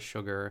 1/3 cup of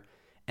sugar,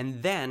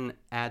 and then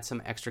add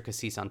some extra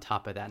cassis on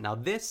top of that. Now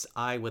this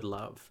I would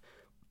love,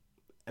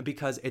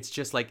 because it's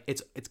just like,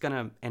 it's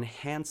gonna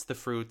enhance the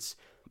fruits,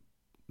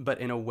 but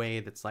in a way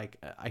that's like,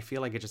 I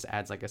feel like it just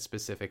adds like a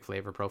specific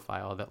flavor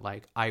profile that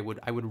like I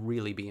would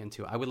really be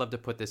into. I would love to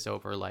put this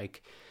over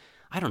like,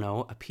 I don't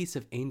know, a piece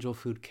of angel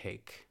food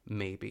cake,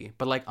 maybe,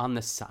 but like on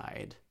the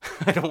side.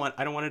 I don't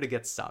want it to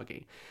get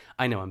soggy.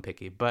 I know I'm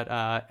picky, but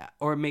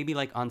or maybe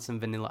like on some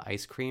vanilla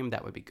ice cream.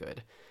 That would be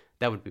good.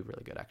 That would be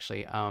really good,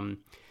 actually.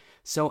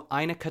 So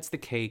Aina cuts the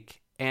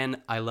cake,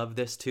 and I love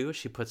this too.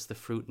 She puts the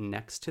fruit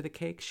next to the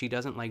cake. She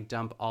doesn't like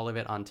dump all of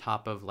it on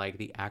top of like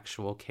the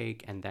actual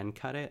cake and then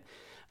cut it,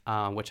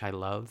 which I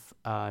love.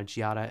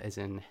 Giada is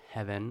in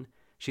heaven.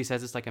 She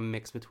says it's like a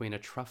mix between a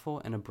truffle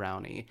and a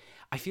brownie.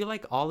 I feel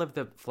like all of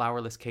the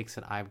flourless cakes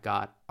that I've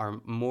got are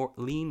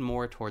lean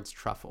more towards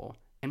truffle.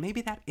 And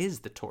maybe that is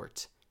the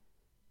tort.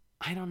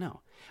 I don't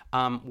know.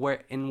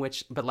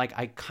 But like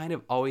I kind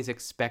of always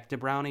expect a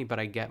brownie, but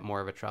I get more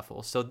of a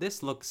truffle. So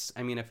this looks,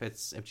 I mean, if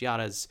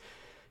Giada's,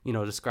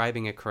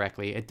 describing it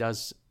correctly, it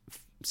does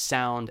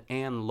sound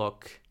and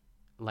look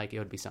like it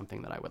would be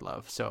something that I would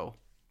love. So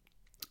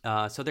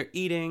they're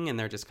eating, and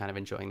they're just kind of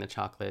enjoying the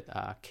chocolate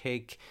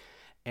cake.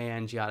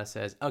 And Giada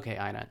says, okay,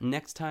 Aina,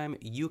 next time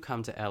you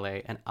come to LA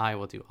and I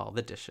will do all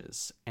the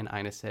dishes. And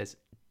Aina says,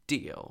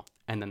 deal.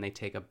 And then they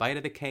take a bite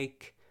of the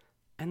cake,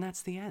 and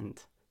that's the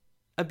end.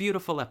 A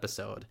beautiful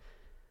episode.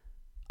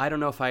 I don't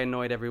know if I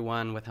annoyed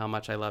everyone with how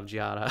much I love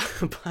Giada,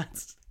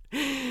 but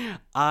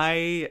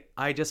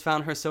I just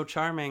found her so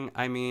charming.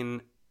 I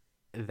mean,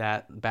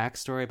 that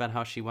backstory about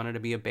how she wanted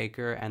to be a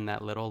baker, and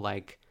that little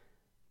like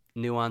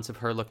nuance of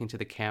her looking to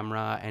the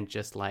camera and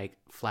just like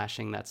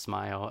flashing that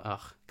smile.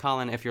 Ugh,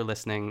 Colin, if you're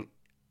listening,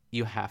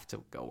 you have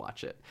to go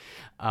watch it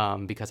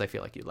because I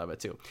feel like you'd love it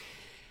too.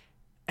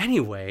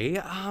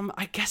 Anyway,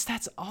 I guess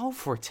that's all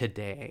for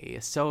today.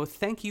 So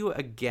thank you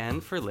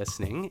again for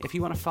listening. If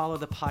you want to follow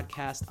the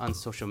podcast on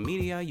social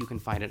media, you can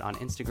find it on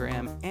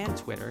Instagram and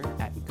Twitter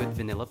at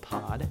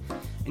goodvanillapod.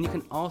 And you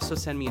can also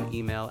send me an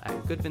email at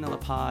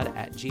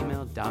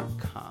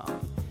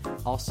goodvanillapod@gmail.com.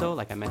 Also,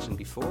 like I mentioned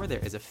before,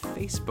 there is a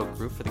Facebook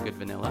group for The Good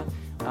Vanilla.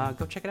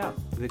 Go check it out.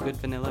 The Good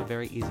Vanilla,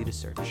 very easy to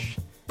search.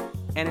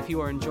 And if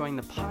you are enjoying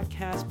the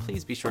podcast,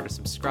 please be sure to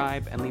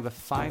subscribe and leave a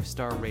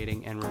 5-star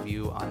rating and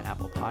review on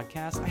Apple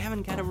Podcasts. I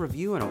haven't got a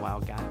review in a while,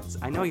 guys.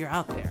 I know you're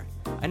out there.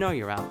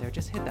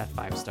 Just hit that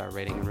 5-star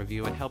rating and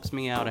review. It helps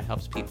me out. It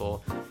helps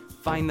people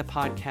find the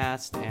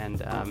podcast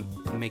and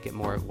make it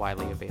more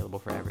widely available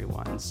for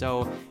everyone.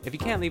 So if you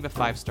can't leave a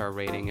 5-star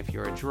rating, if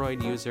you're a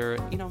Droid user,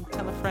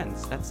 tell a friend.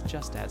 That's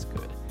just as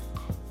good.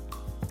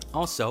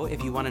 Also,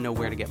 if you want to know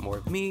where to get more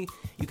of me,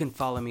 you can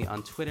follow me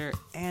on Twitter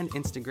and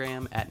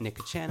Instagram at Nick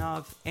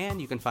Kachanov,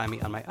 and you can find me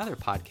on my other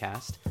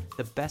podcast,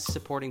 The Best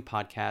Supporting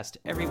Podcast,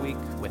 every week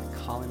with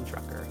Colin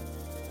Drucker.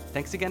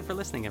 Thanks again for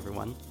listening,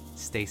 everyone.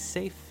 Stay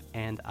safe,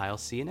 and I'll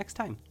see you next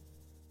time.